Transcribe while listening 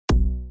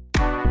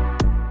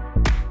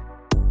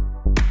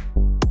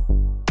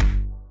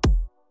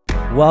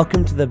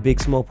Welcome to the Big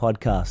Small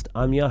Podcast.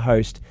 I'm your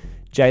host,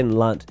 Jaedon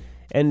Lunt,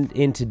 and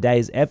in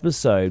today's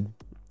episode,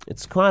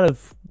 it's kind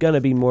of going to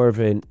be more of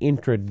an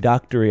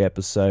introductory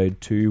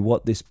episode to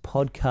what this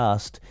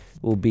podcast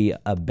will be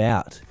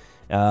about.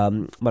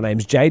 My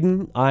name's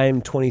Jaedon. I'm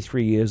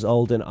 23 years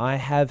old, and I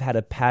have had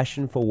a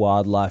passion for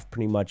wildlife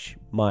pretty much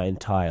my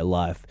entire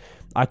life.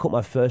 I caught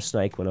my first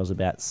snake when I was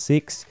about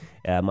 6,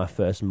 my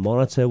first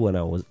monitor when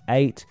I was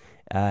 8,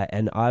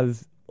 and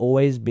I've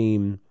always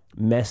been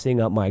messing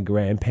up my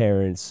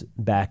grandparents'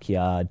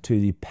 backyard to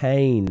the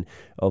pain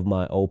of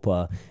my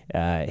opa.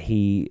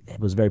 He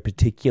was very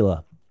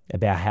particular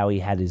about how he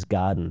had his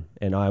garden,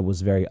 and I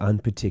was very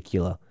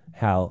unparticular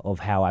how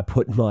I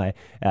put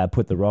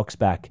the rocks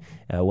back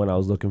when I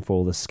was looking for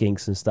all the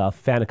skinks and stuff.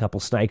 Found a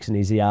couple snakes in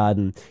his yard,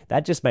 and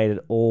that just made it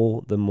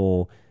all the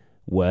more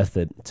worth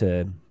it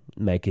to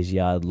make his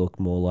yard look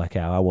more like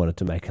how I wanted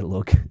to make it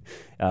look.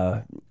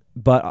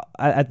 But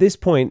at this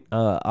point,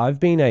 I've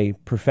been a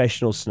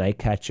professional snake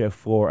catcher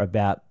for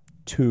about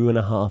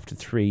 2.5 to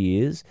 3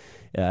 years.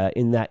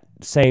 In that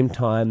same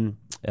time,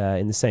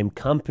 in the same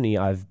company,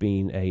 I've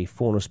been a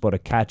fauna spotter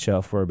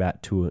catcher for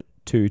about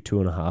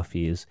 2.5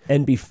 years.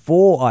 And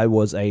before I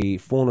was a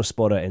fauna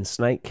spotter and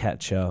snake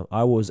catcher,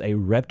 I was a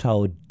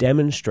reptile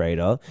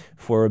demonstrator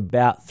for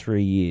about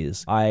 3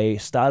 years. I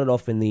started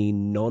off in the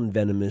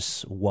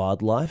non-venomous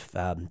wildlife,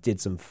 did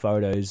some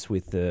photos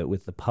with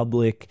the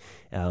public,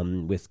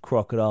 with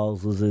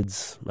crocodiles,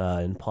 lizards,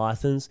 and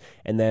pythons.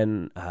 And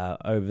then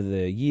over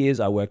the years,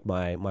 I worked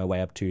my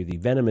way up to the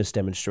venomous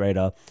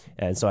demonstrator.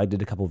 And so I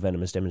did a couple of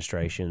venomous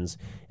demonstrations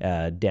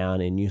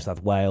down in New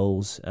South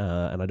Wales.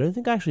 And I don't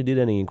think I actually did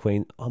any in Queensland.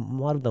 I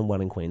might have done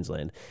one in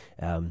Queensland.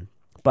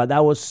 But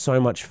that was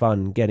so much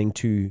fun, getting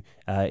to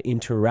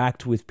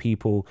interact with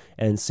people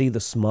and see the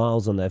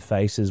smiles on their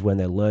faces when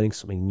they're learning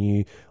something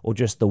new, or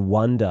just the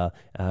wonder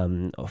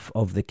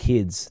of the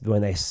kids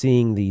when they're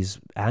seeing these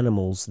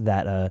animals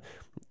that are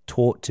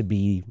taught to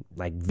be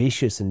like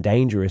vicious and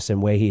dangerous,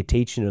 and we're here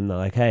teaching them, they're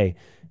like, hey,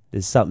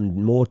 there's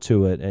something more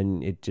to it,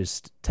 and it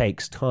just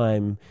takes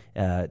time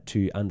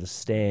to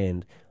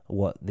understand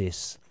what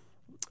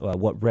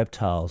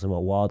reptiles and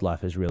what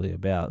wildlife is really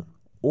about.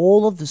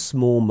 All of the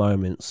small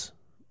moments,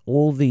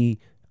 all the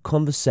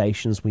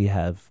conversations we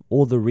have,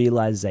 all the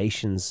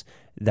realizations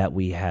that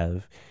we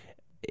have,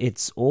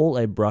 it's all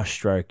a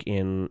brushstroke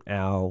in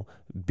our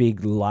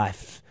big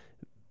life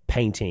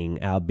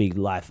painting, our big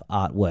life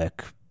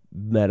artwork,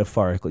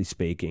 metaphorically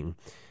speaking.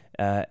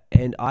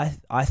 And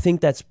I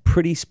think that's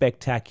pretty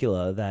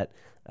spectacular that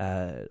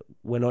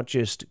we're not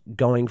just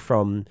going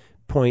from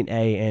point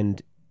A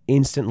and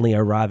instantly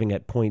arriving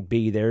at point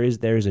B. There is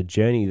a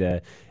journey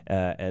there,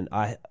 and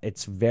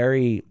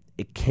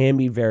it can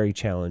be very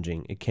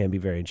challenging. It can be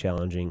very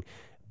challenging,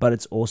 but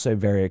it's also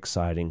very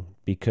exciting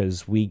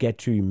because we get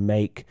to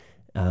make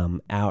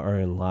our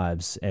own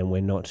lives, and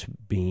we're not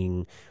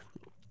being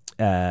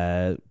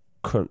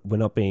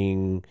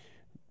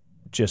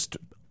just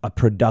a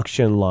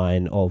production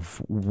line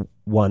of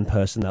one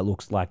person that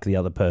looks like the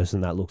other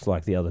person that looks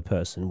like the other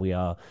person. We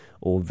are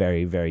all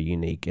very, very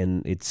unique,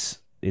 and it's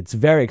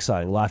very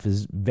exciting. Life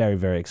is very,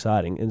 very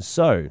exciting. And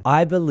so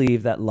I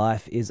believe that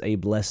life is a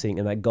blessing,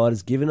 and that God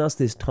has given us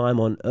this time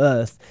on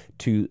earth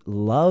to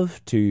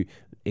love, to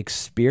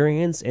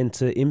experience, and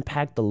to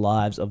impact the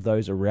lives of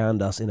those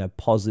around us in a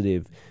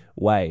positive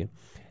way.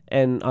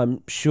 And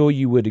I'm sure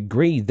you would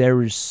agree,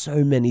 there is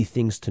so many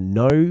things to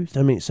know,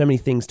 so many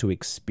things to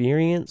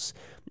experience,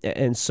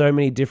 and so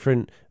many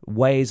different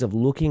ways of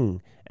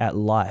looking at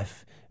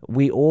life.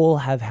 We all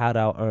have had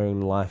our own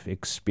life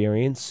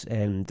experience,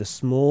 and the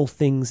small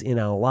things in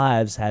our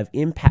lives have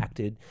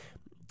impacted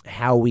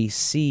how we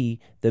see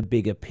the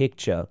bigger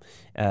picture.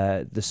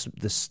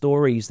 The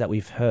stories that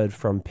we've heard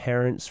from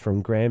parents,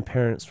 from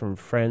grandparents, from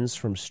friends,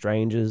 from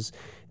strangers,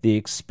 the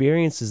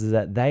experiences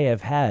that they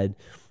have had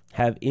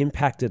have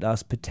impacted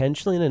us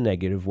potentially in a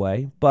negative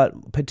way,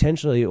 but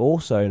potentially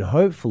also and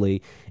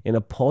hopefully in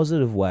a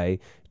positive way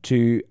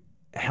to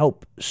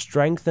help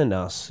strengthen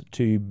us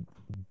to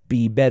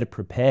be better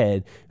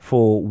prepared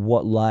for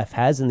what life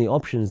has and the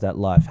options that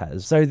life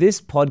has. So this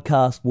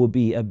podcast will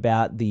be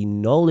about the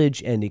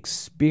knowledge and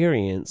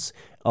experience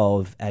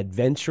of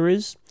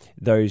adventurers,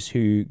 those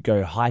who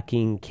go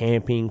hiking,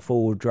 camping,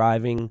 forward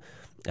driving,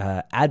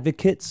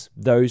 advocates,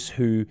 those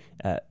who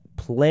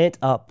plant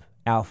up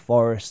our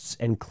forests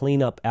and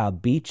clean up our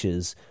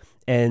beaches,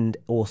 and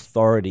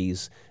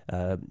authorities,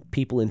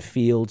 people in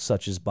fields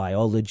such as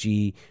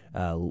biology,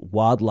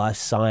 wildlife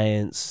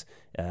science,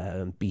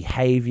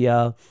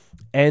 behavior,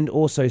 and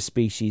also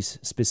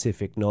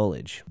species-specific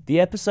knowledge. The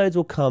episodes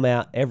will come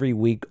out every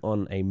week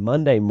on a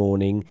Monday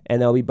morning,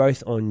 and they'll be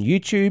both on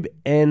YouTube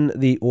and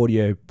the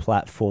audio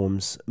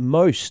platforms,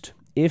 most,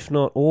 if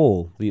not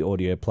all, the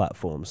audio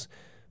platforms.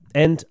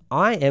 And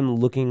I am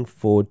looking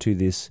forward to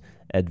this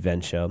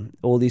adventure,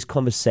 all these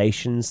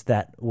conversations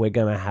that we're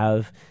going to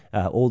have,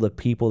 all the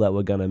people that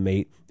we're going to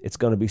meet. It's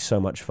going to be so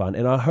much fun.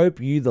 And I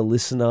hope you, the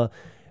listener,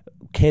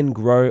 can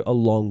grow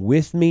along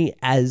with me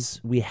as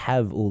we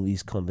have all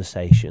these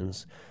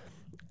conversations.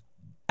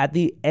 at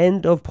the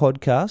end of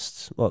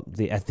podcasts,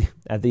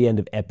 at the end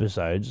of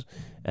episodes,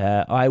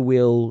 I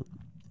will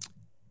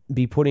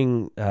be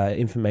putting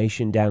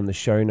information down in the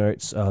show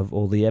notes of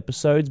all the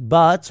episodes.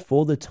 But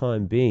for the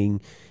time being,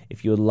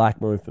 if you would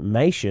like more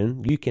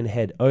information, you can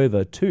head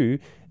over to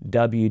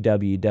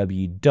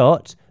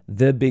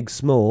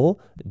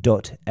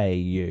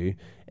www.thebigsmall.au.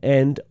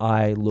 And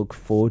I look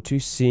forward to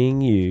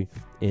seeing you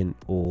in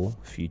all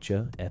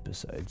future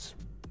episodes.